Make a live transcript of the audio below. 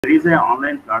there is an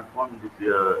online platform, this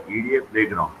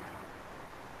EDAPlayGround.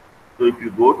 So if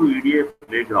you go to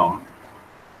EDAPlayGround,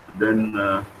 then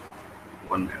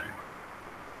 1 minute.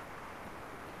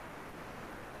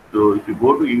 So if you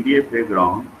go to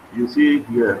EDAPlayGround, you see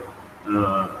here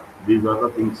these are the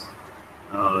things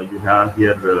you have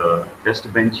here.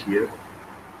 Test bench here,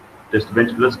 test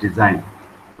bench plus design.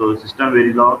 So system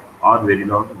Verilog or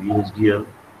Verilog VHDL,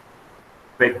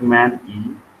 Pacman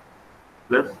E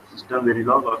plus system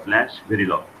Verilog or slash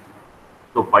Verilog.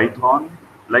 So Python,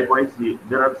 likewise,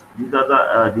 there are these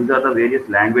are the various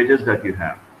languages that you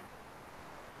have.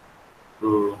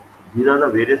 So these are the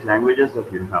various languages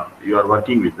that you have. You are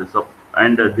working with.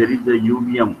 And there is a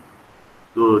UVM.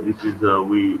 So this is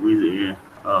we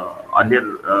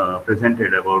earlier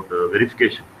presented about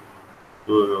verification.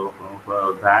 So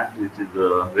for that, this is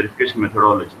a verification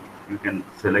methodology. You can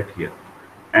select here,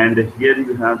 and here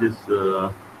you have this.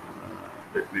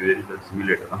 Let me verify the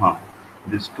simulator.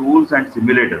 These tools and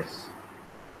simulators.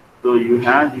 So you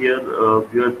have here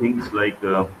few things like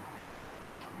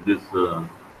this.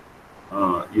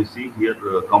 You see here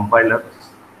compilers,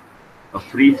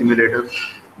 free simulators,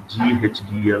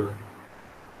 GHDL,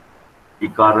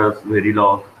 Icarus,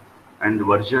 Verilog, and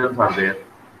versions are there.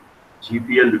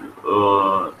 GPL,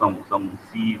 some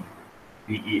C,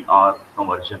 PER, some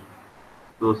version.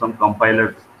 So some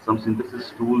compilers, some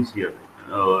synthesis tools here.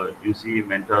 You see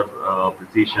Mentor,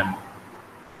 Precision,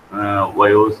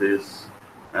 Vios is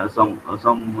this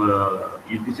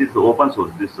is open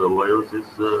source. This Vios is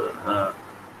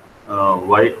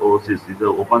YOSIS is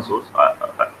open source.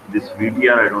 This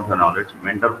VTR I don't have knowledge.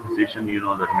 Mentor Precision, you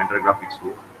know that Mentor graphics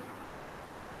tool.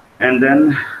 And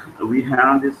then we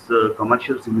have this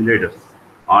commercial simulators.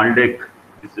 Aldec,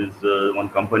 this is one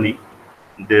company.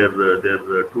 Their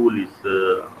tool is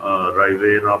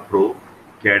Rivera Pro,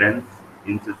 Cadence,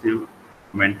 Incisive,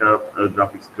 Mentor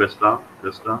Graphics Questa,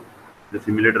 the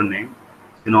simulator name.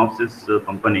 Synopsys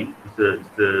company, it's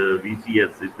the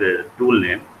VCS, is the tool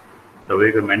name. The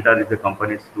way Mentor is the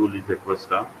company's tool is the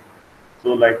Questa.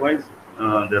 So likewise,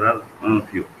 there are a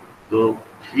few. So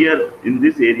here in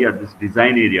this area, this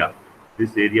design area,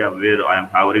 this area where I am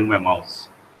hovering my mouse,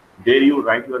 there you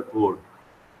write your code,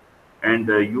 and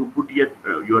you put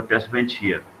your test bench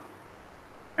here,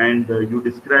 and you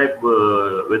describe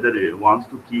whether it wants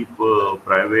to keep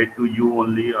private to you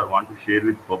only or want to share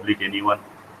with public anyone.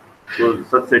 So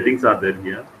such settings are there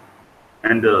here,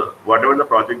 and whatever the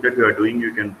project that you are doing,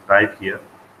 you can type here.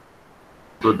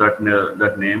 So that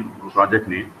name, project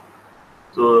name.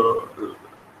 So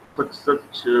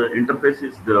such interface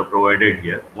is provided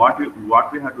here. What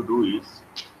we have to do is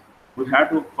we have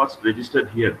to first register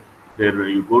here. There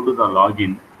you go to the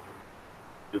login.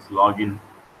 This login.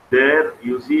 There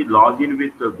you see login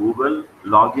with Google,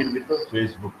 login with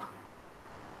Facebook.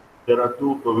 There are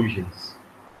two provisions,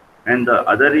 and the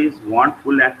other is want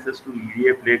full access to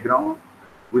EDAPlayGround.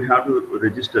 We have to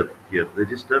register here.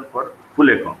 Register for full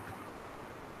account.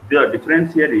 The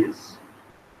difference here is,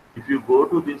 if you go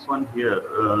to this one here,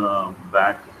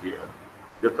 back here,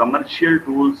 the commercial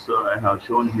tools I have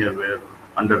shown here where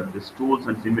under this tools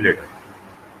and simulator.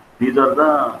 These are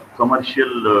the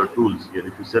commercial tools here.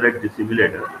 If you select the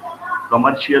simulator,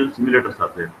 commercial simulators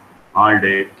are there.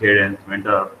 Allday, Cadence,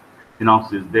 Mentor,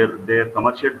 Synopsys, their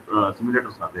commercial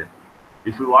simulators are there.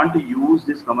 If you want to use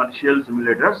these commercial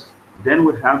simulators, then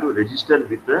we have to register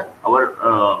with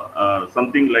our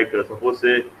something like suppose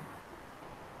say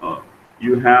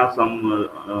you have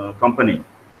some company.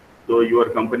 So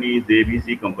your company is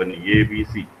ABC company,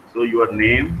 ABC. So your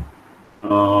name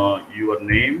at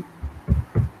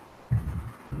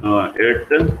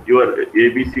your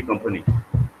ABC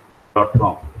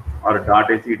company.com or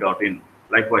 .ac.in.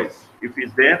 Likewise, if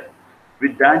it's there,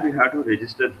 with that you have to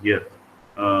register here.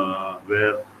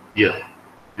 Where here,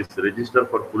 this register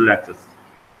for full access.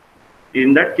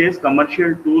 In that case,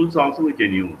 commercial tools also we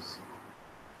can use.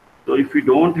 So if you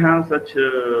don't have such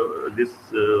this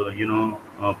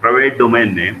private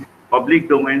domain name, public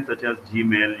domain such as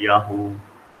Gmail, Yahoo,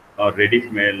 or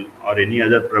Redis Mail, or any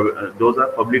other, those are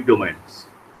public domains.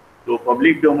 So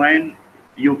public domain,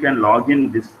 you can log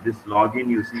in this login.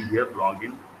 You see here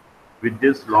login. With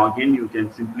this login, you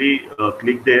can simply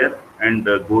click there and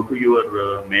go to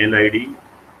your mail ID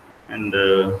and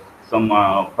some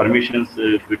permissions.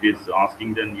 If it is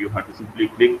asking, then you have to simply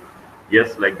click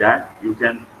yes, like that. You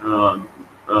can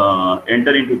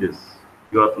enter into this.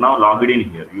 You are now logged in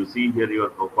here. You see here your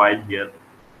profile here.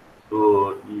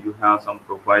 So you have some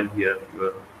profile here.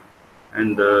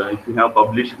 And if you have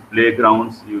published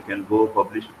playgrounds, you can go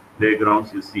publish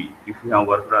playgrounds. You see, if you have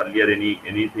worked earlier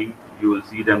anything, you will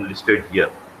see them listed here.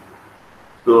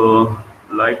 So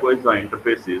likewise the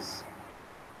interfaces,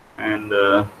 and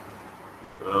uh,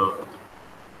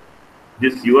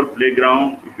 this your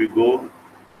playground. If you go,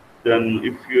 then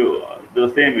if you the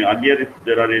same earlier, if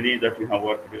there are any that you have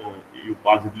worked, you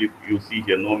possibly you see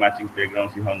here no matching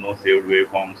playgrounds. You have no saved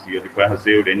waveforms here. If I have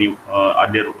saved any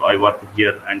earlier, I worked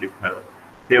here, and if I have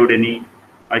saved any,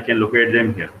 I can locate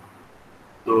them here.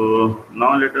 So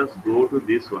now let us go to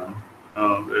this one,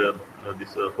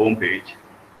 this home page.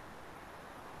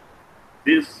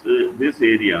 This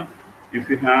area, if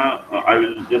you have, I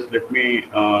will just let me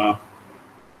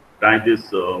type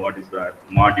this. What is that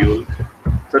module?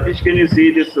 Satish, can you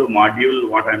see this module?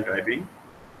 What I'm typing?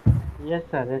 Yes,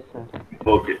 sir. Yes, sir.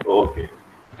 Okay, okay.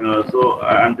 So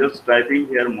I'm just typing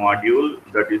here module,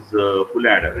 that is full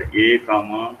adder A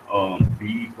comma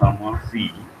B comma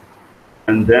C,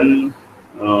 and then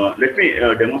let me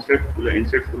demonstrate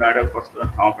insert full adder first.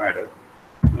 Half adder,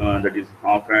 that is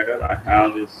half adder. I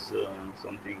have this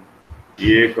something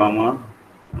A comma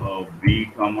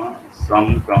B comma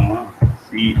sum comma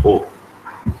CO,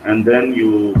 and then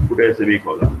you put a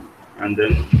semicolon, and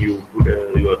then you put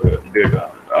your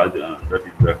data, that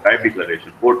is the type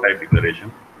declaration, port type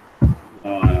declaration,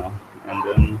 and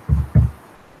then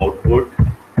output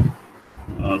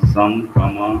sum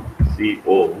comma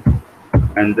CO,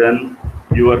 and then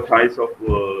your choice of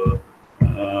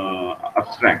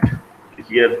abstract.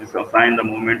 Here this assign the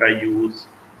moment I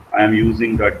am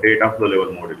using the data flow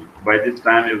level model. By this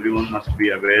time, everyone must be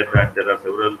aware that there are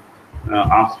several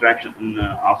abstract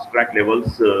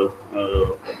levels.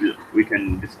 We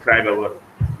can describe our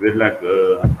Verilog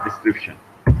description,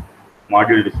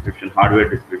 module description, hardware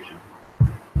description.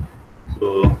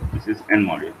 So this is N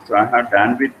module. So I have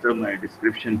done with my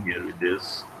description here with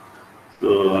this.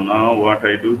 So now what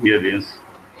I do here is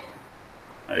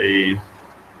I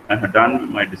have done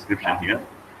my description here.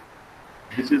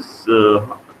 This is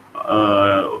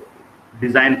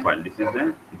design file. This is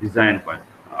a design file.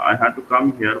 I had to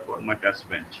come here for my test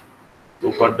bench.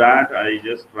 So for that, I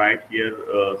just write here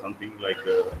something like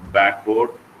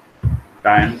backport,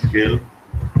 time scale,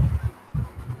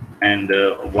 and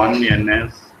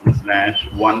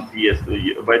 1ns/1ps. So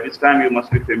by this time, you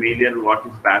must be familiar what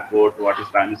is backport, what is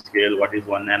time scale, what is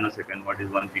 1 nanosecond, what is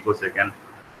 1 picosecond,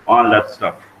 all that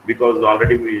stuff. Because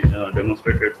already we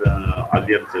demonstrated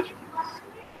earlier sessions,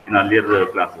 in earlier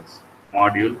classes,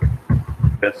 module,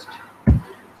 test,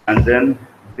 and then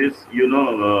this,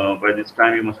 by this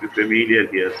time you must be familiar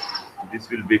here. This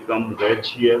will become reg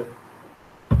here,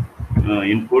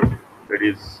 input, that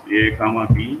is A comma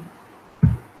B,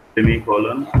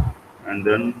 semicolon, and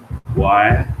then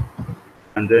Y,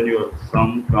 and then your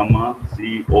sum comma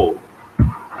CO,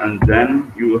 and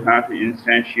then you have to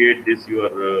instantiate this your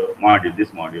module,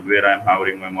 this module where I'm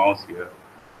hovering my mouse here.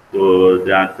 So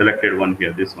that selected one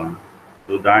here, this one.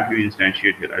 So that you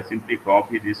instantiate here. I simply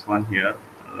copy this one here,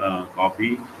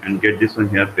 copy, and get this one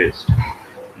here, paste.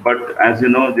 But as you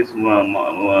know, this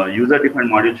user-defined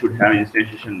module should have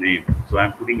instantiation name. So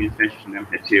I'm putting instantiation name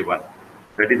HA1.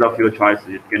 That is of your choice.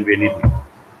 It can be anything.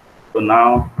 So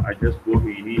now I just go to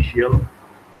initial,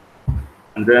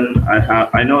 and then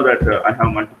I know that I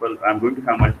have multiple. I'm going to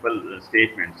have multiple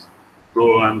statements.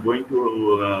 So I'm going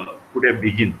to put a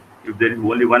begin. If there is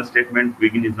only one statement,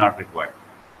 begin is not required.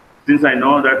 Since I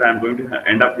know that I'm going to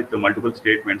end up with the multiple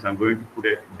statements, I'm going to put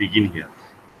a begin here.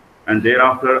 And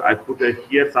thereafter, I put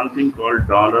here something called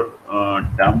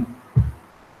 $dump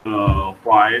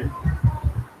file.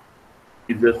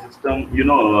 It's a system,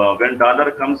 when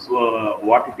dollar comes,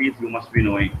 what it is, you must be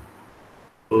knowing.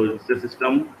 So it's a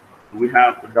system. We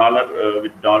have dollar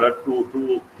with dollar,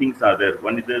 two things are there.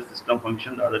 One is a system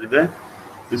function, the other is a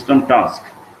system task.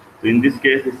 So in this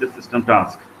case, it's a system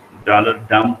task,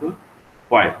 $dump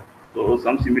file. So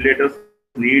some simulators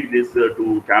need this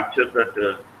to capture that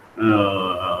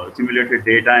simulated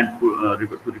data and to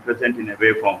represent in a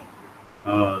waveform.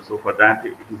 So for that,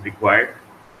 it is required.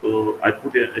 So I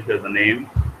put here the name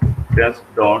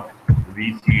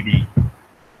test.vcd.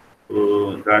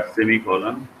 So that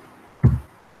semicolon,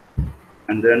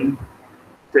 and then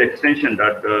the extension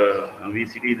that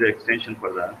VCD is the extension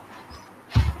for that.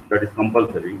 That is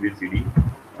compulsory VCD.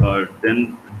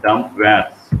 Then dump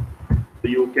vars. So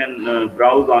you can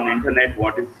browse on internet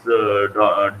what is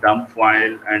dump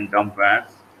file and dump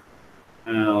vars.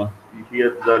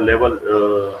 Here the level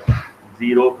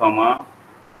 0, comma,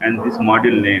 and this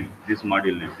module name, test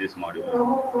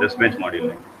bench module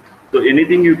name. So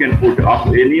anything you can put of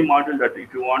any module that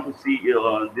if you want to see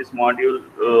this module,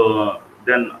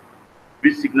 then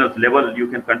which signals level you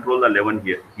can control the level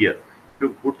here. If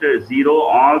you put a 0,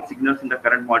 all signals in the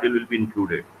current module will be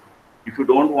included. If you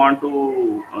don't want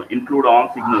to include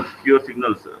all signals, pure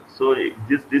signals, so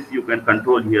this you can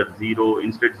control here, 0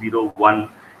 instead 0 1,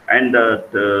 and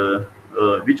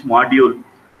which module.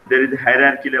 There is a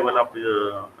hierarchy level of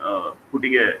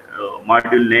putting a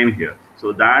module name here.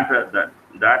 So that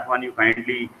one you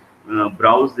kindly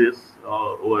browse this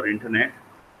over internet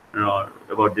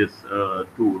about this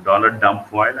to $dump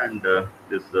file and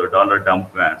this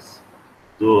 $dump vas.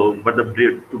 So, but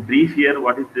to brief here,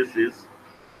 what is this is,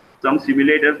 some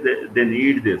simulators they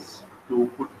need this to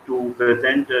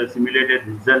present a simulated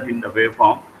result in the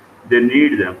waveform. They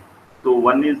need them. So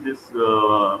one is this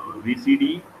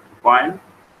VCD file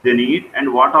they need,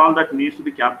 and what all that needs to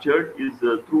be captured is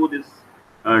through this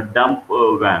dump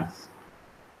vas.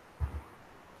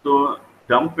 So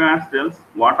dump vas tells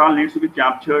what all needs to be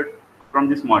captured from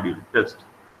this module test,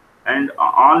 and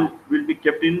all will be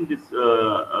kept in this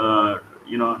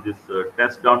this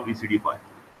test.vcd file.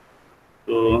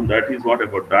 So that is what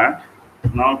about that.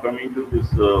 Now coming to this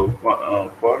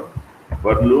for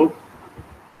loop,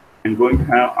 I'm going to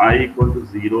have I equal to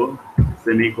 0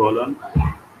 semicolon,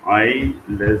 I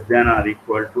less than or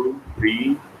equal to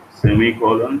 3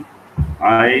 semicolon,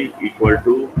 I equal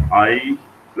to I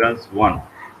plus 1.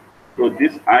 So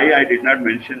this I did not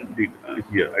mention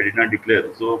here. I did not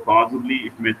declare. So possibly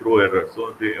it may throw error.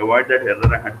 So to avoid that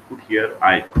error, I had to put here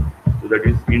I. So that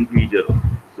is integer.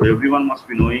 So everyone must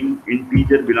be knowing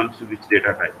integer belongs to which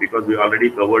data type, because we already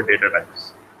covered data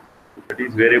types. That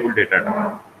is variable data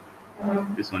type.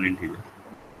 This one integer.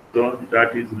 So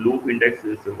that is loop index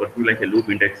is working like a loop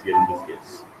index here in this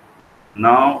case.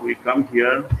 Now we come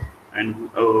here and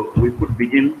we put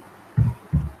begin.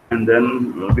 And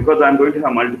then, because I'm going to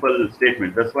have multiple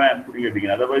statements, that's why I'm putting a begin.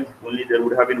 Otherwise, there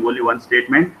would have been only one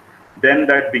statement. Then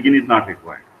that begin is not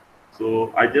required.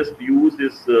 So I just use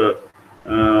this,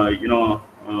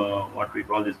 what we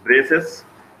call this braces.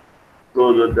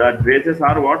 So that braces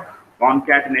are what?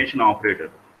 Concatenation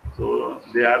operator. So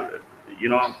they are,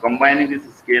 combining this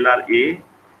scalar A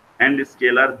and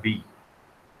scalar B.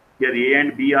 Here A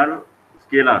and B are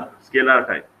scalar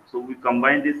type. So we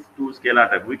combine these two scalar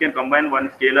type. We can combine one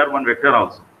scalar, one vector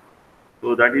also.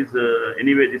 So that is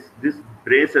anyway. This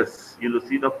braces, you will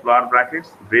see the floor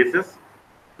brackets braces.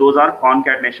 Those are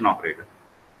concatenation operator.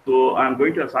 So I'm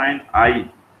going to assign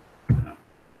I,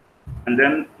 and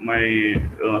then my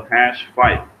hash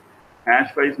 5.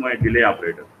 Hash 5 is my delay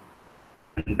operator,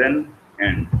 and then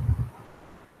end.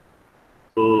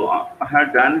 So I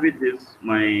had done with this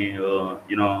my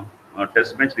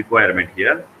test bench requirement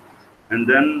here. And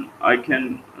then I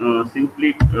can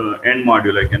simply end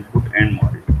module. I can put end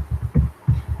module.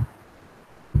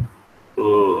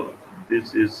 So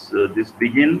this is this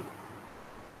begin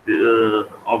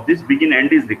of this begin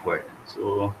end is required.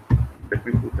 So let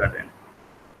me put that in.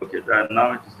 Okay, that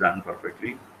now it is done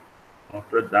perfectly.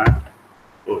 After that,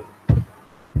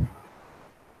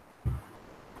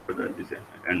 after that is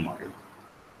end module.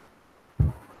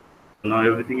 Now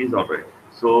everything is all right.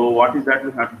 So what is that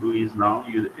we have to do is now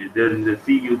there is a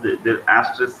the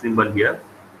asterisk symbol here.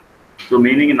 So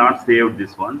meaning not saved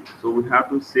this one. So we have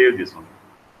to save this one.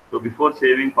 So before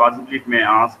saving, possibly it may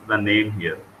ask the name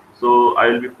here. So I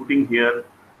will be putting here.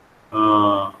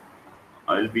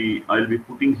 I'll be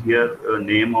putting here a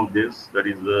name of this, that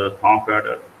is the half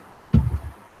adder.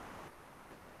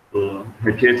 So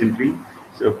HA simply,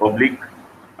 so public,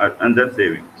 and then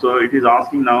saving. So it is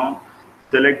asking now,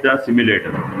 select the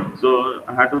simulator. So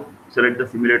I had to select the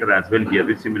simulator as well here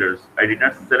with simulators. I did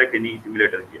not select any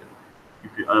simulator here.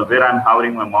 Where I'm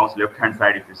hovering my mouse left hand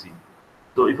side, if you see.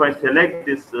 So if I select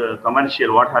this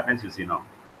commercial, what happens you see now?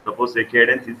 Suppose a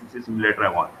cadence CCC simulator I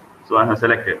want. So I have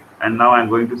selected, and now I'm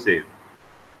going to save.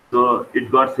 So it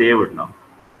got saved now.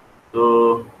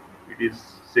 So it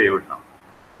is saved now.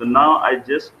 So now I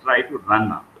just try to run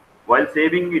now. While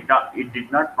saving it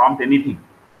did not prompt anything.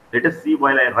 Let us see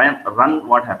while I run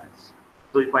what happens.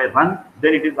 So if I run,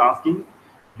 then it is asking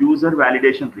user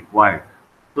validation required.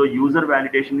 So user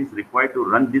validation is required to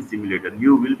run this simulator.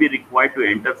 You will be required to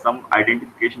enter some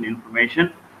identification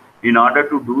information. In order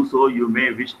to do so, you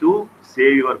may wish to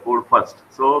save your code first.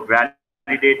 So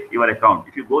validate your account.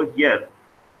 If you go here,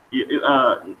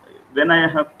 when I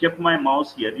have kept my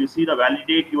mouse here, you see the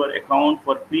validate your account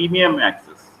for premium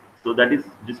access. So that is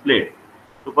displayed.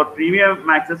 So for premium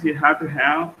access, you have to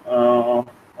have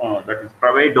that is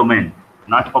private domain,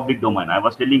 not public domain. I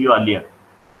was telling you earlier.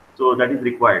 So that is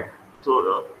required.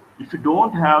 So if you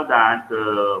don't have that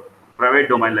private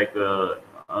domain, like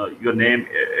your name,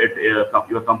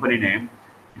 your company name,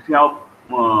 if you have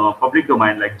public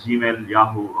domain like Gmail,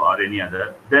 Yahoo, or any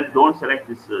other, then don't select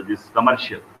this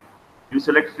commercial. You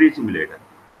select free simulator.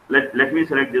 let me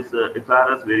select this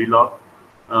FRS Verilog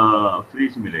free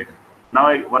simulator.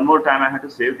 Now one more time I have to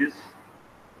save this.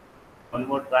 One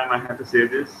more time I have to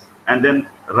save this and then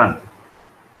run.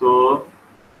 So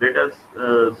let us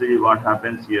see what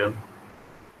happens here.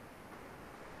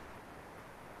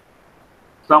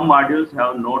 Some modules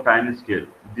have no time scale.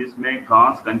 This may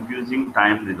cause confusing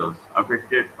time results.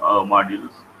 Affected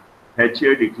modules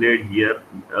HA declared here.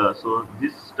 So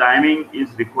this timing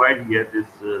is required here.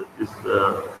 This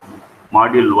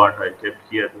module what I kept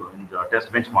here in the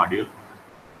test bench module.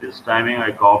 This timing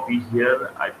I copy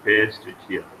here, I paste it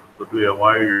here. So to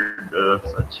avoid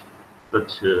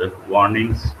such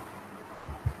warnings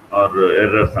or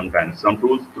errors sometimes. Some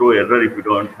tools throw error if you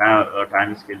don't have a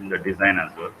time scale in the design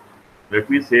as well. Let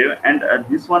me save, and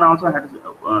this one also had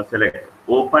to select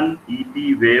open EP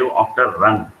wave after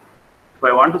run. If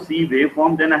I want to see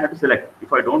waveform, then I have to select.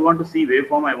 If I don't want to see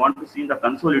waveform, I want to see in the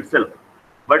console itself.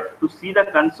 But to see the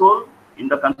console, in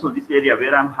the console, this area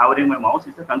where I'm hovering my mouse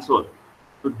is the console.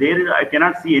 So there I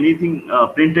cannot see anything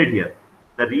printed here.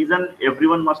 The reason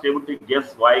everyone must be able to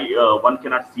guess why one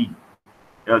cannot see.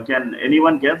 Can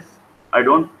anyone guess? I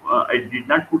did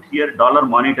not put here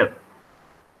 $monitor.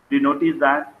 Do you notice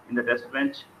that in the test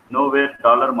bench, nowhere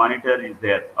 $monitor is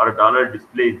there or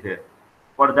 $display is there.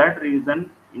 For that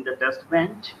reason, in the test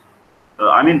bench,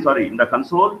 in the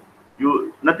console,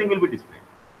 nothing will be displayed.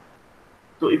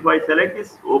 So if I select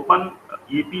this open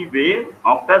EP wave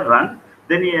after run,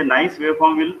 then a nice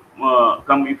waveform will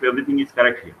come if everything is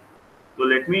correct here. So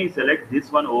let me select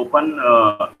this one open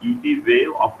EP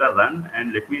wave after run,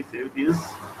 and let me save this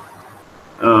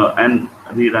and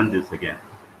rerun this again.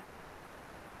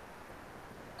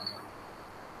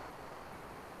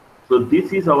 So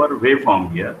this is our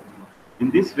waveform here. In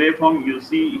this waveform, you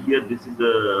see here, this is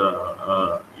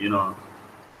a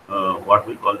what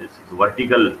we call this is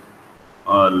vertical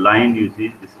line. You see,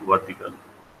 this is vertical.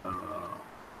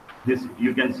 This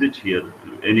you can switch here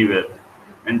anywhere,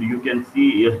 and you can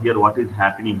see here what is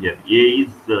happening here. A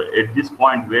is at this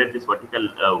point where this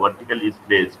vertical is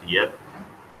placed here.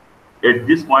 At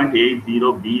this point, A is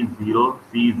 0, B is 0,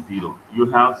 C is 0. You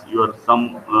have your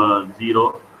sum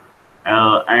 0.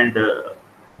 And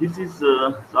this is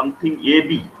something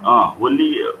AB,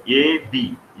 only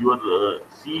AB. Your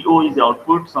CO is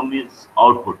output, sum is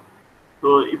output.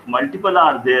 So if multiple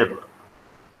are there,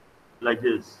 like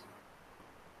this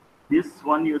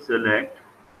one you select,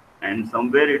 and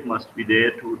somewhere it must be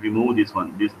there to remove this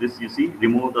one. This you see,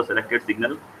 remove the selected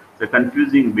signal. So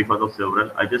confusing because of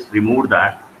several. I just removed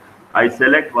that. I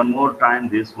select one more time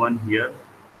this one here.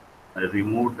 I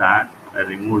removed that. I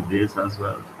removed this as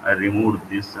well. I removed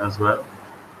this as well.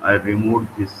 I removed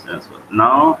this as well.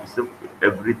 Now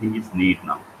everything is neat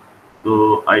now.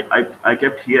 So I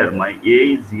kept here my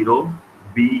A is 0,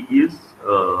 B is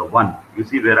 1. You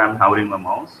see where I'm hovering my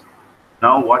mouse.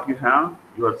 Now what you have,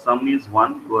 your sum is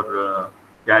 1, your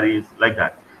carry is like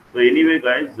that. So anyway,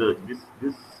 guys, this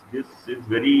is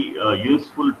very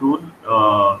useful tool,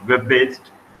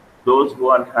 web-based. Those who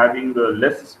are having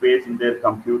less space in their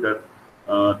computer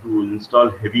to install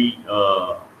heavy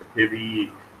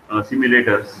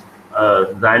simulators,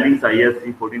 Xilinx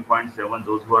ISC 14.7,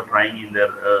 those who are trying in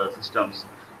their systems,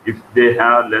 if they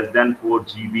have less than 4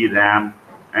 GB RAM,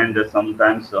 and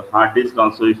sometimes hard disk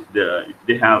also, if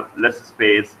they have less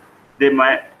space, they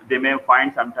may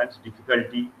find sometimes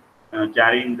difficulty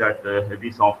carrying that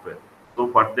heavy software. So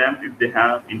for them, if they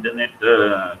have internet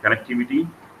connectivity,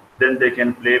 then they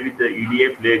can play with the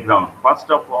EDAPlayGround. First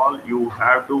of all, you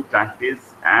have to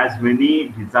practice as many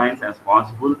designs as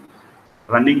possible,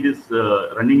 running this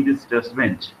test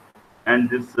bench, and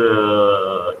this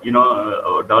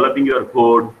developing your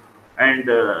code, and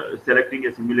selecting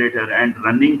a simulator and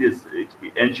running this.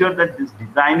 Ensure that this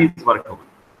design is workable.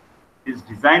 This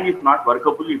design is not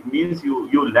workable, it means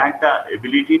you lack the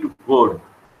ability to code.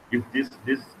 If this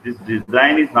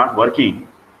design is not working,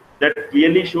 that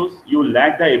clearly shows you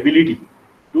lack the ability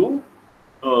to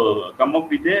come up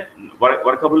with a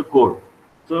workable code.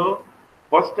 So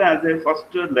first, as a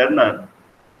first learner,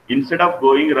 instead of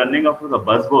running after the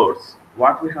buzzwords,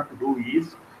 what we have to do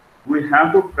is we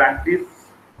have to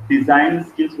practice design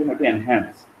skills. We have to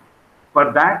enhance.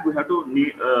 For that, we have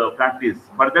to practice.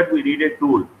 For that, we need a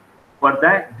tool. For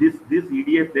that, this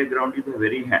EDAPlayGround is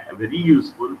very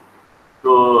useful.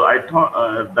 So I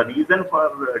thought the reason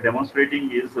for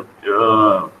demonstrating is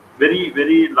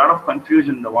very lot of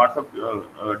confusion in the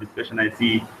WhatsApp discussion. I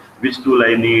see which tool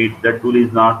I need, that tool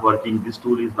is not working, this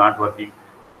tool is not working.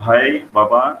 Hi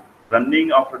Baba,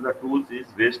 running after the tools is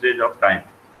wastage of time.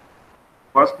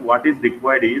 First, what is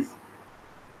required is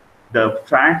the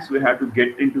facts. We have to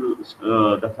get into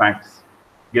the facts.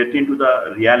 get into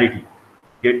the reality,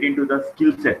 get into the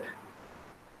skill set.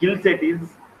 Skill set is,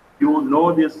 you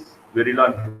know this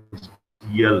Verilog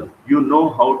HDL, you know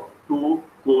how to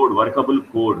code workable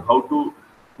code, how to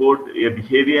code a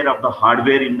behavior of the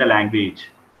hardware in the language.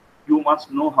 You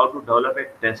must know how to develop a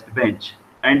test bench,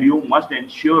 and you must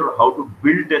ensure how to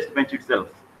build test bench itself,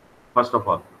 first of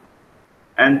all.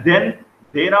 And then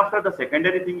thereafter, the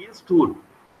secondary thing is tool.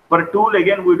 For tool,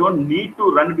 again, we don't need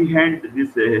to run behind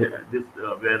this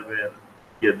where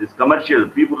yeah, this commercial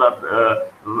people are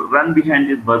run behind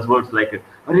these buzzwords like,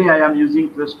 "Arey, I am using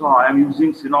Presto, I am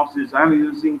using Synopsys, I am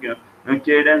using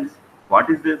Cadence." What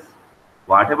is this?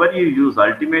 Whatever you use,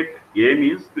 ultimate aim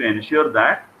is to ensure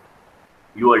that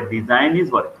your design is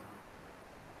working.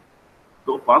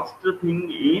 So first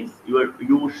thing is,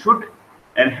 you should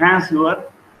enhance your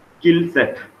skill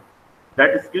set.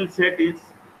 That skill set is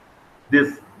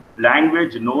this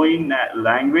language, knowing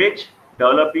language,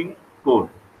 developing code,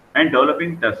 and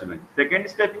developing test bench. Second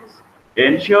step is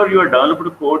ensure your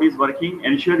developed code is working,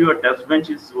 ensure your test bench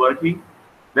is working.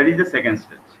 That is the second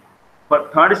stage. For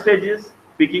third stage is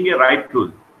picking a right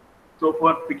tool. So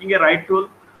for picking a right tool,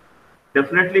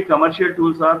 definitely commercial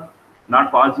tools are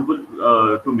not possible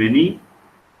to many.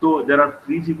 So there are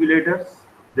free simulators.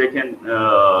 They can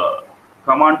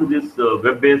come onto this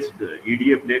web-based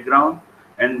EDAPlayGround,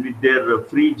 and with their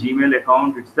free Gmail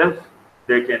account itself,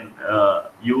 they can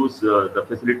use the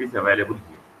facilities available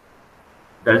here.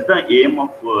 That's the aim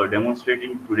of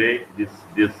demonstrating today this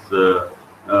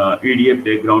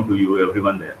EDAPlayGround to you,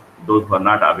 everyone there. Those who are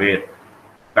not aware,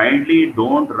 kindly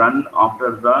don't run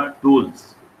after the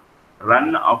tools.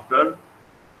 Run after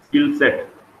skill set.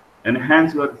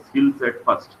 Enhance your skill set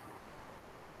first.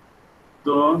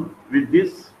 So with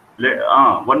this,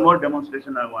 one more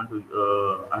demonstration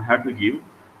I have to give.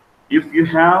 If you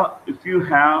have,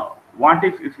 what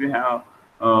if you have,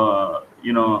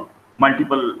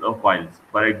 multiple files?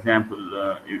 For example,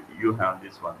 you have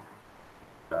this one,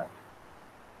 that,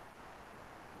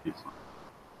 this one.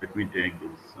 Let me take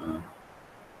this.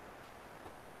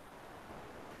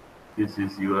 This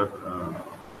is your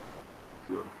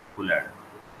full adder.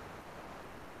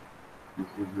 This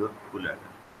is your full adder.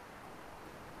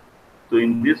 So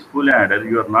in this full adder,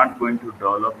 you are not going to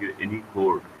develop any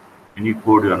code. Any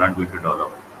code you are not going to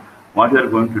develop. What you are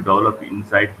going to develop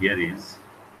inside here is,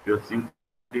 you are simply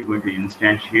going to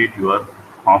instantiate your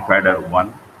half adder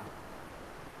one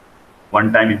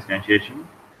time instantiation,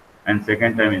 and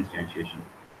second time instantiation,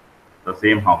 the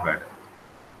same half adder.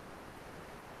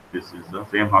 This is the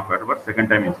same half adder, but second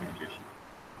time instantiation.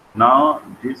 Now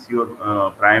this your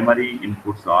primary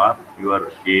inputs are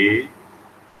your A,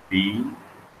 B,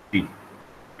 C,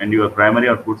 and your primary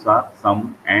outputs are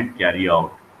sum and carry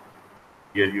out.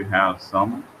 Here you have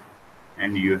sum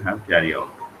and you have carry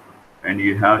out, and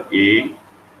you have A,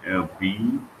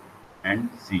 B, and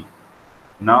C.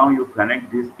 Now you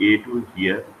connect this A to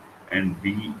here and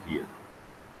B here.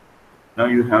 Now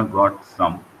you have got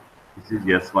sum. This is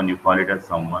S1, you call it as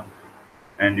sum 1,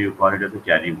 and you call it as a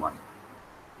carry 1.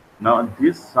 Now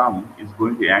this sum is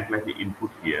going to act like the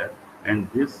input here, and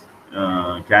this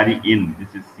carry in,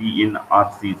 this is C in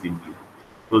or C simply.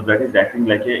 So that is acting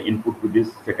like an input to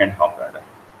this second half adder.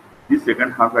 This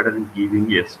second half adder is giving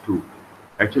S2.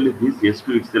 Actually, this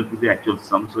S2 itself is the actual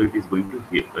sum, so it is going to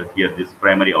hear this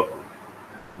primary output.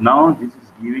 Now this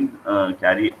is giving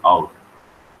carry out.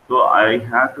 So I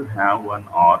have to have one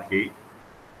OR gate,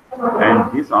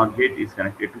 and this OR gate is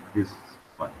connected to this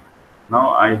one.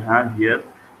 Now I have here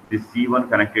this C1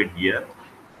 connected here,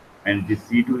 and this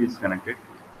C2 is connected.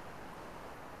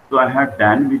 So I have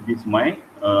done with this my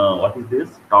what is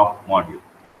this top module?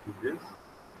 Is this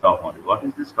top module? What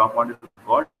is this top module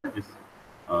called? This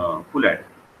full adder.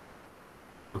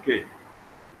 Okay.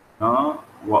 Now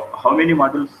how many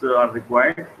modules are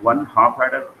required? One half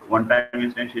adder, one time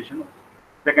instantiation,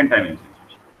 second time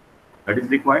instantiation. That is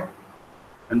required.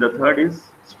 And the third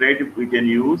is straight. We can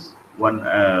use one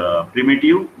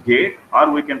primitive gate,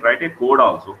 or we can write a code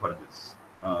also for this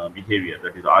behavior,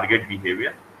 that is OR gate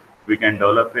behavior. We can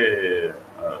develop a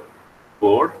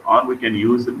code, or we can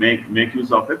make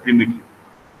use of a primitive.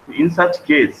 In such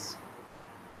case,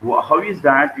 how is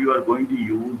that you are going to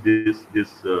use this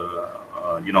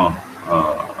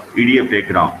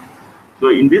EDAPlayGround? So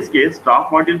in this case,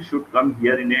 top module should come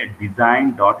here in a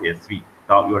design.sv,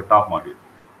 your top module,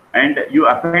 and you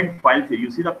append files here.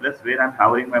 You see the plus where I'm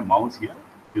hovering my mouse here.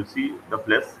 You see the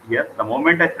plus here. The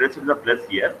moment I press the plus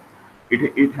here,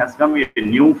 it has come a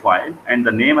new file, and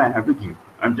the name I have to give.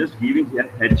 I'm just giving here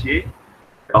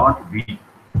ha.v.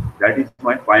 That is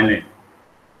my file name.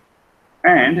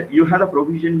 And you have the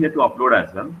provision here to upload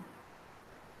as well,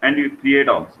 and you create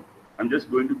also. I'm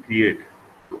just going to create.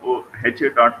 So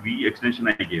ha.v extension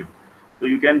I gave. So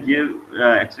you can give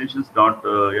extensions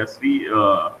 .sv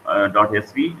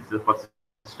is for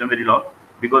system Verilog,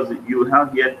 because you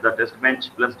have here the test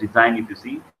bench plus design. If you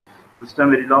see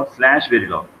system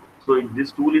Verilog/Verilog, so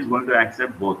this tool is going to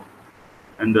accept both.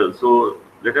 And so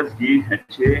let us give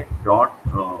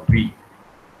ha.v,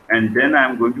 and then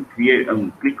I'm going to create.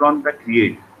 Click on the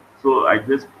create. So I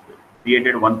just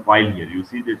created one file here. You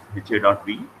see this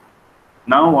ha.v.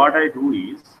 Now what I do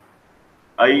is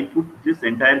I put this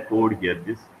entire code here.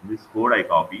 This code I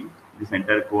copy. This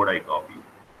entire code I copy.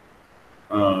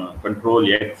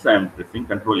 Control X. I am pressing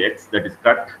Control X. That is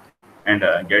cut, and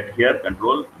get here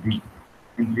Control V.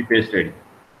 Simply pasted.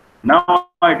 Now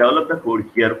I develop the code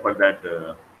here for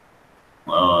that.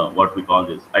 What we call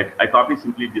this? I copy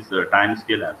simply this time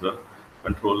scale as well.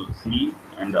 Control C,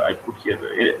 and I put here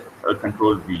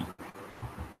Control V.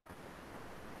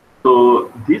 So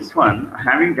this one,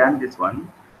 having done this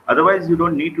one, otherwise you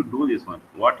don't need to do this one.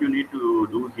 What you need to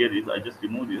do here is I just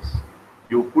remove this.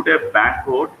 You put a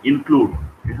backcode include.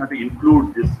 You have to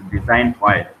include this design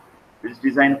file. This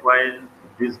design file,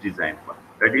 this design file.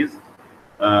 That is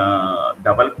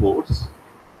double quotes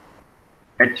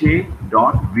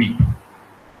ha.v.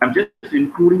 I'm just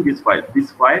including this file.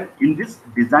 This file in this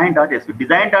design.sv.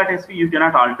 Design.sv you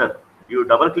cannot alter. You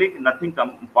double click, nothing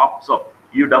pops up.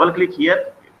 You double click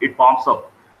here, it pops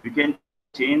up. You can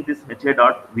change this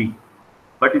ha.v.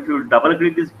 But if you double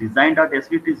click this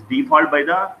design.sv, it is default by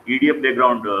the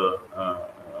EDAPlayGround,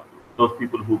 those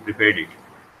people who prepared it.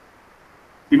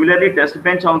 Similarly, test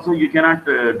bench also you cannot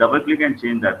double click and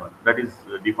change that one. That is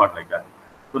default like that.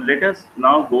 So let us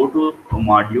now go to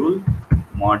module,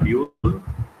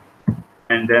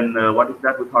 and then what is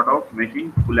that we thought of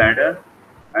making full adder,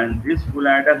 and this full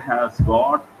adder has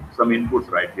got some inputs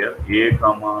right here, A,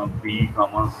 comma, B,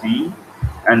 comma, C,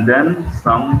 and then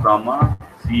some, comma,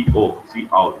 C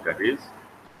out, that is.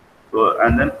 So,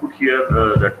 and then put here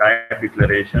the type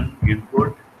declaration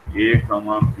input A,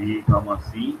 comma, B, comma,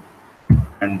 C,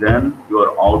 and then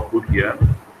your output here,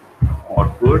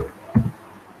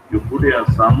 you put here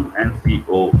sum and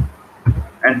CO.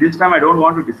 And this time I don't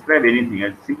want to describe anything.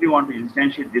 I simply want to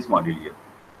instantiate this module here.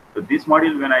 So this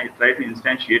module, when I try to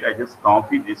instantiate, I just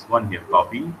copy this one here,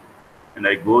 copy, and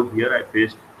I go here, I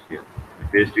paste here. I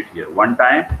paste it here one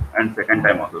time and second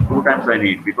time also. 2 times I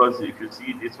need, because if you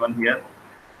see this one here,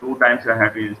 2 times I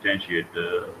have to instantiate.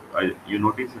 You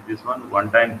notice this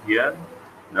one time here,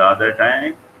 the other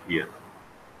time here.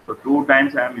 So 2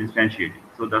 times I am instantiating.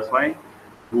 So that's why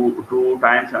two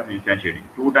times I am instantiating.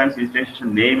 2 times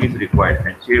instantiation name is required.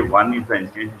 HA1 is the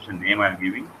instantiation name I am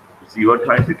giving. It's your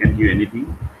choice, you can give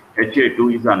anything.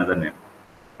 HA2 is another name.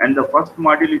 And the first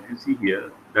module, if you see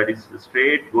here, that is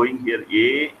straight going here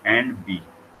A and B.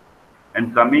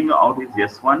 And coming out is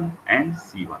S1 and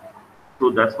C1. So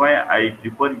that's why I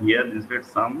prefer here instead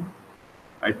sum.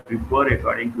 I prefer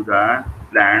according to the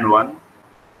planned one,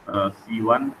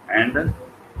 C1 and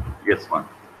S1.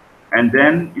 And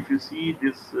then if you see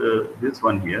this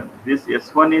one here, this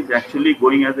S1 is actually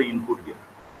going as an input here.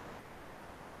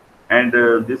 And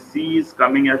this C is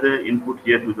coming as an input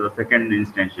here to the second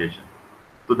instantiation.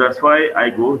 So that's why I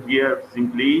go here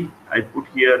simply, I put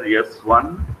here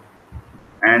S1,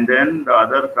 and then the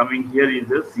other coming here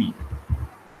is a C.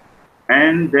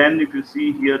 And then if you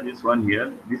see here, this one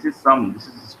here, this is sum. This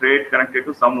is straight connected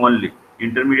to sum only.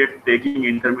 Intermediate, taking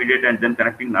intermediate and then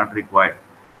connecting not required.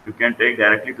 You can take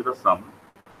directly to the sum.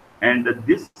 And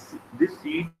this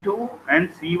C2 and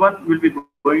C1 will be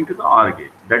going to the OR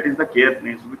gate. That is the care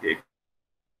needs to be taken.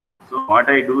 So what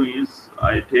I do is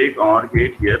I take OR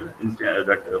gate here, instead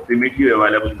that primitive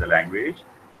available in the language,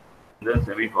 then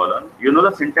semicolon. You know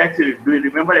the syntax. Do you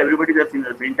remember everybody that's in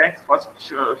the syntax? First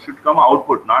should come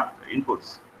output, not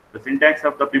inputs. The syntax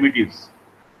of the primitives.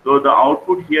 So the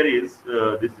output here is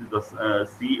this is the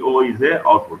CO is a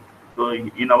output. So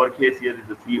in our case here is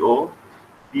the CO.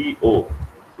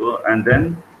 So and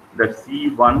then the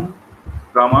C1,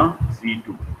 comma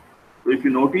C2. So if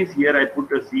you notice here, I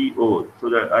put a CO, so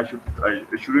that I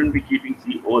shouldn't be keeping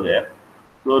CO there.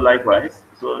 So likewise,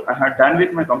 so I have done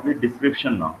with my complete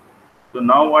description now. So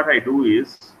now what I do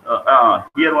is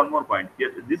here one more point.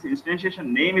 Here, this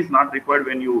instantiation name is not required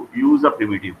when you use a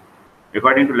primitive,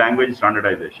 according to language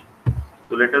standardization.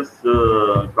 So let us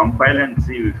compile and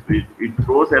see if it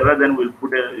throws error, then we'll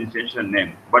put an instantiation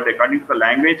name. But according to the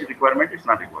language requirement, it's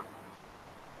not required.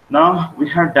 Now we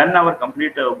have done our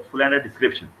complete full adder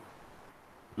description.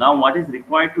 Now what is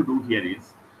required to do here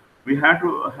is we have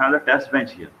to have the test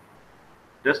bench here.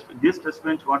 This test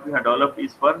bench what we have developed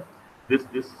is for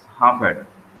this half adder.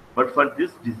 But for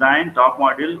this design top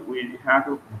module, we have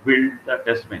to build the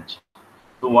test bench.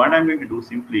 So what I'm going to do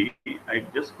simply, I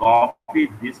just copy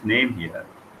this name here.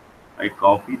 I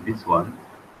copy this one.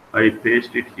 I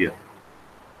paste it here.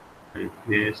 I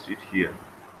paste it here.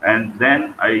 And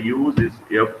then I use this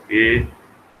FA1.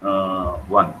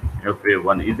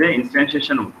 FA1 is a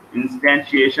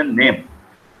instantiation name.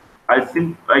 I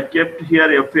kept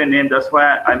here FA name. That's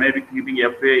why I may be keeping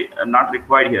FA not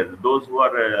required here. Those who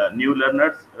are new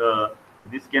learners,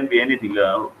 this can be anything.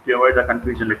 To avoid the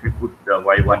confusion, let me put the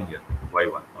Y1 here.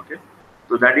 Y1. Okay.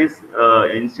 So that is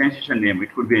instantiation name.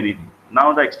 It could be anything.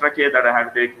 Now the extra care that I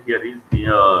have to take here is these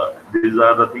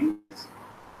are the things,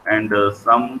 and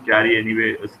some carry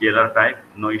anyway a scalar type.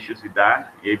 No issues with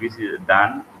that. ABC is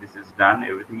done. This is done.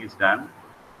 Everything is done.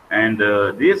 And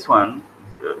this one,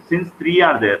 since three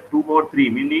are there, 2 over 3,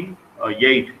 meaning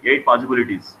eight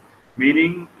possibilities,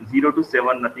 meaning 0 to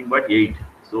 7, nothing but 8.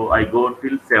 So I go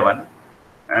till 7,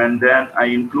 and then I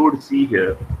include C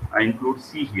here. I include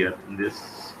C here in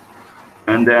this,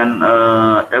 and then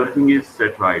everything is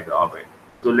set right. All right.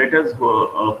 So let us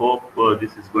hope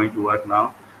this is going to work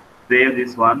now. Save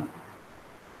this one,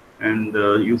 and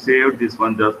you saved this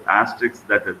one. The asterisk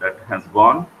that has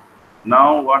gone.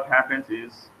 Now what happens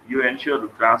is you ensure to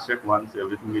cross check once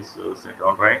everything is set.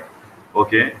 All right.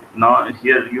 Okay. Now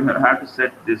here you have to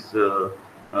set this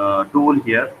tool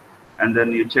here, and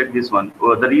then you check this one.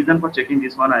 The reason for checking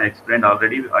this one I explained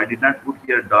already. I did not put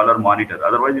here $monitor.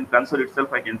 Otherwise, in console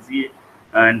itself I can see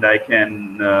and I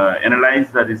can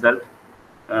analyze the result.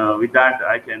 With that,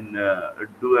 I can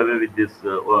do away with this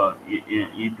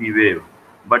EP wave.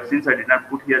 But since I did not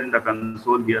put here in the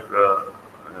console here,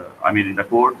 I mean in the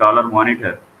code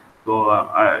 $monitor, so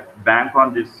I bank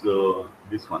on this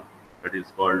one that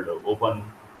is called open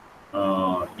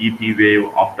EP wave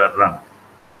after run.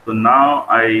 So now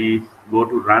I go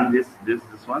to run this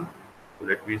one. So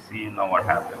let me see now what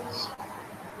happens.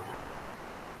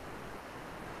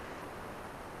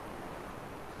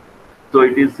 So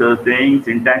it is saying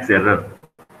syntax error.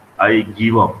 I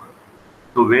give up.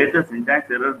 So where the syntax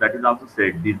error, that is also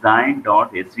said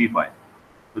design.sv file.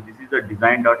 So this is the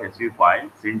design.sv file,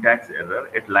 syntax error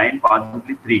at line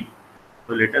possibly 3.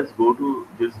 So let us go to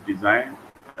this design.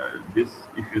 This,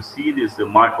 if you see this, this is a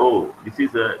MODILE.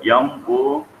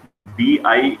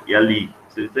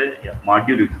 So it's a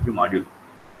module, it should be module.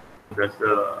 That's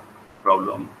the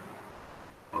problem.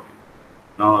 Okay.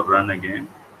 Now run again.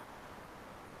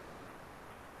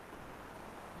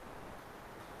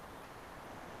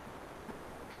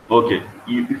 Okay,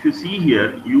 if you see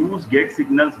here, use get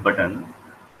signals button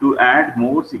to add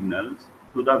more signals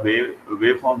to the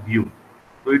waveform view.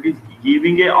 So it is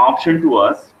giving an option to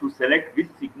us to select which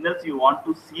signals you want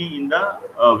to see in the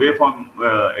waveform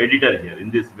editor here. In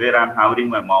this, where I'm hovering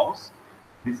my mouse,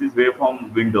 this is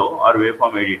waveform window or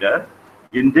waveform editor.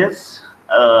 In this,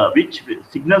 which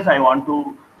signals I want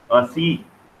to see.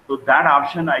 So that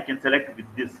option I can select with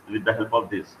this, with the help of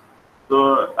this.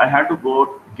 So I have to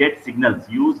go get signals,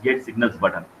 use get signals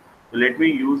button. So let me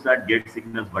use that get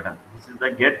signals button. This is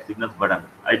the get signals button.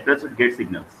 I press get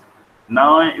signals.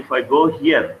 Now if I go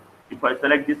here, if I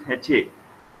select this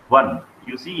HA1,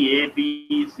 you see A,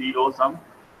 B, C, O, some.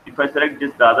 If I select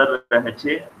this, the other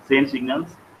HA, same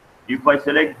signals. If I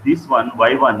select this one,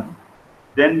 Y1,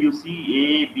 then you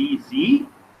see A, B, C,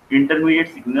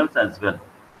 intermediate signals as well.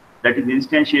 That is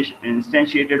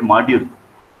instantiated module.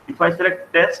 If I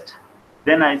select test,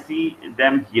 then I see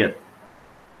them here.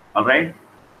 All right.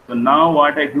 So now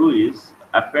what I do is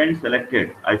append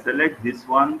selected. I select this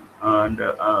one and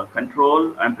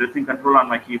control. I'm pressing control on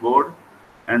my keyboard,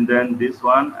 and then this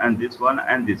one and this one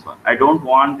and this one. I don't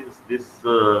want this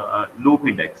loop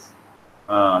index.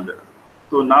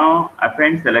 So now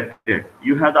append selected.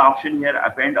 You have the option here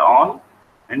append all,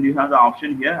 and you have the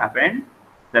option here append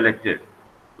selected.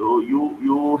 So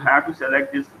you have to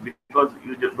select this because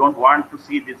you just don't want to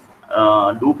see this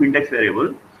loop index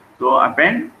variable. So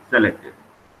append selected.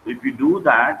 So if you do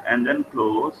that and then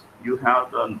close, you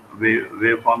have the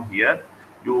waveform here.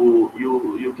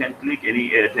 You can click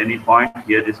at any point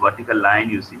here, this vertical line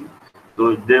you see.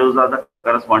 So those are the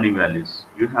corresponding values.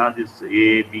 You have this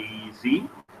A, B, C,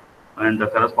 and the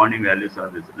corresponding values are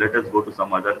this. Let us go to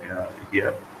some other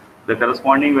here. The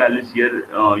corresponding values here,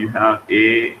 you have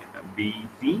A, B,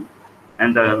 C,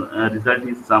 and the result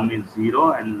is sum is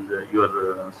 0, and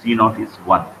your C naught is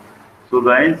 1. So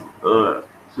guys,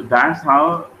 so that's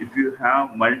how, if you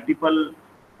have multiple,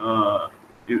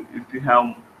 if you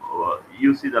have,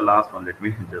 you see the last one. Let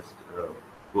me just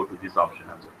go to this option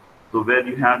as well. So where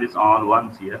you have this all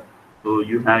ones here, so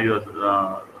you have your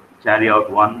carry out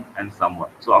 1 and sum 1.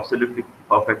 So absolutely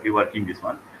perfectly working this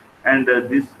one. And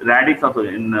this radix also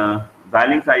in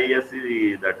Xilinx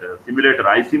IESC, that simulator,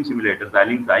 iSIM simulator,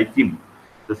 Xilinx iSIM.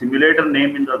 The simulator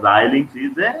name in the Xilinx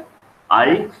is a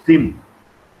iSIM,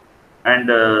 and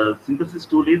synthesis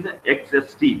tool is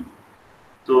XST.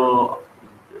 So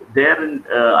there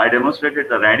I demonstrated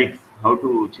the radix, how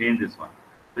to change this one.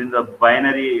 So in the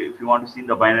binary, if you want to see in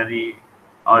the binary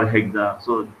or hexa,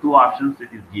 so two options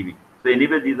it is giving. So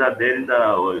anyway, these are there in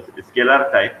the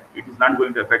scalar type. It is not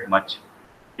going to affect much.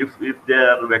 If they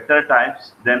are vector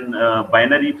types, then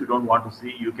binary, if you don't want to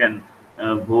see, you can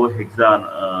go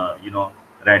hexa,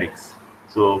 radix.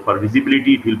 So for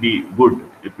visibility, it will be good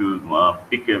if you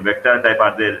pick a vector type.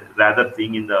 Are there rather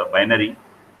seeing in the binary,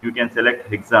 you can select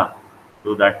hexa.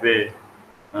 So that way,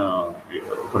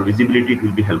 for visibility, it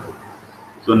will be helpful.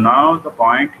 So now the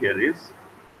point here is,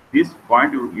 this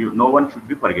point no one should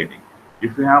be forgetting.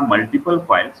 If you have multiple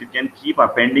files, you can keep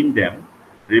appending them.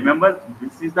 Remember,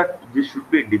 this should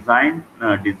be design.sv.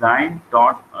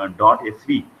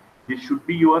 This should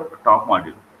be your top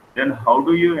module. Then how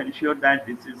do you ensure that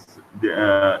this is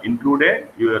included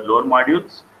your lower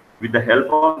modules with the help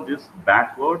of this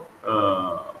backward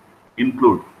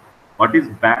include? What is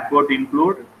backward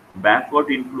include? Backward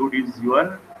include is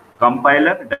your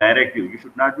compiler directive. You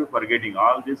should not be forgetting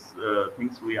all these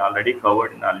things we already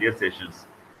covered in earlier sessions.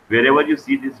 Wherever you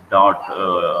see this dot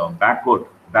backward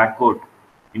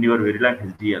in your Verilog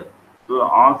HDL, so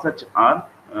all such are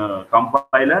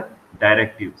compiler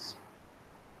directives.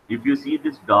 If you see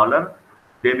this dollar,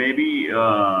 they may be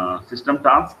system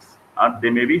tasks or they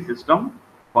may be system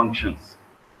functions.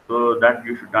 So that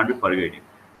you should not be forgetting.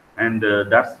 And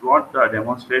that's what the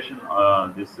demonstration,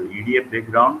 this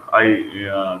EDAPlayGround.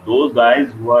 Those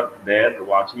guys who are there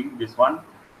watching this one,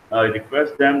 I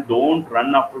request them, don't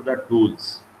run after the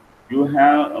tools. You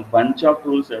have a bunch of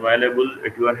tools available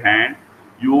at your hand.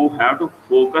 You have to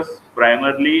focus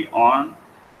primarily on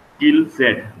skill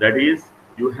set. That is,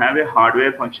 you have a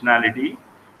hardware functionality.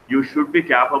 You should be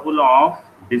capable of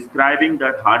describing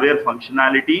that hardware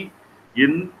functionality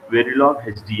in Verilog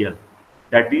HDL.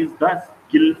 That is the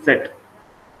skill set.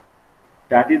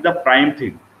 That is the prime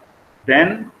thing.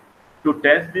 Then to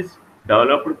test this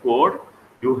developed code,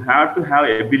 you have to have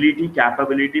ability,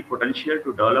 capability, potential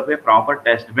to develop a proper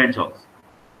test bench also.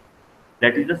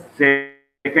 That is the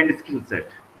second skill set.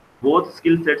 Both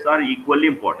skill sets are equally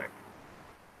important.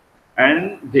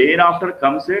 And thereafter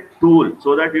comes a tool,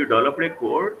 so that you develop a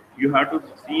code, you have to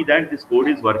see that this code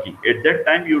is working. At that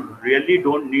time, you really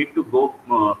don't need to go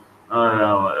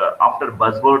after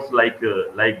buzzwords like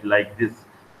this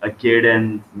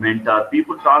cadence, mentor.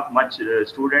 People talk much,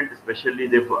 students especially,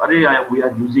 they we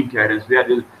are using cadence,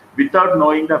 without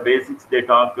knowing the basics. They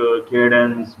talk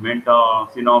cadence, mentor,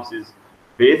 synopsis.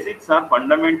 Basics are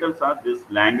fundamentals, are this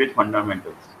language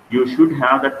fundamentals. You should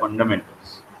have that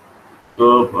fundamentals.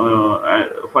 So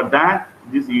for that,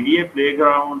 this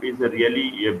EDAPlayGround is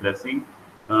really a blessing.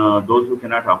 Those who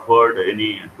cannot afford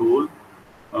any tool,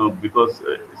 because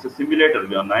it's a simulator,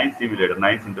 a nice simulator,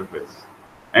 nice interface,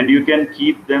 and you can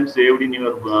keep them saved in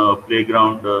your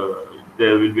playground.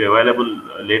 They will be available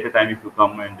later time if you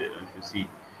come and if you see.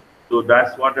 So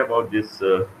that's what about this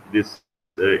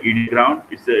EDAPlayGround.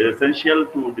 It's essential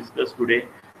to discuss today.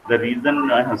 The reason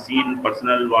I have seen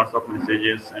personal WhatsApp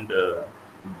messages and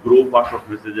group WhatsApp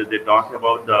messages, they talk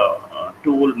about the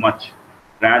tool much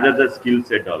rather the skill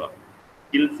set development.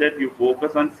 Skill set, you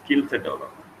focus on skill set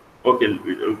development. Okay,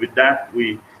 with that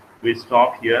we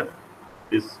stop here.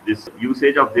 This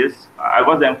usage of this, I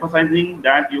was emphasizing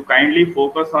that you kindly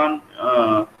focus on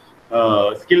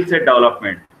skill set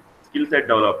development. Skill set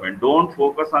development. Don't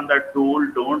focus on the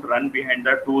tool. Don't run behind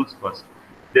the tools first.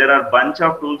 There are bunch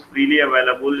of tools freely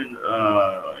available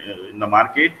in the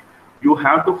market. You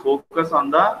have to focus on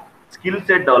the skill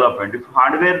set development. If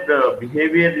hardware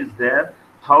behavior is there,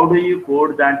 how do you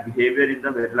code that behavior in the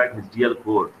Verilog HDL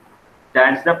code?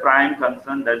 That's the prime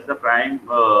concern. That's the prime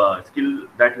skill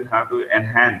that you have to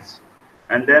enhance.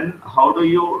 And then how do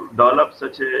you develop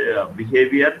such a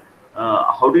behavior?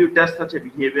 How do you test such a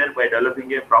behavior? By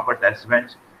developing a proper test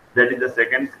bench. That is the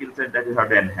second skill set that you have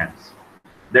to enhance.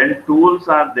 Then tools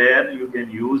are there, you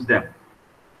can use them.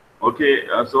 Okay,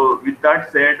 so with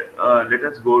that said, let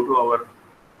us go to our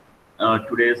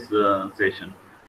today's session.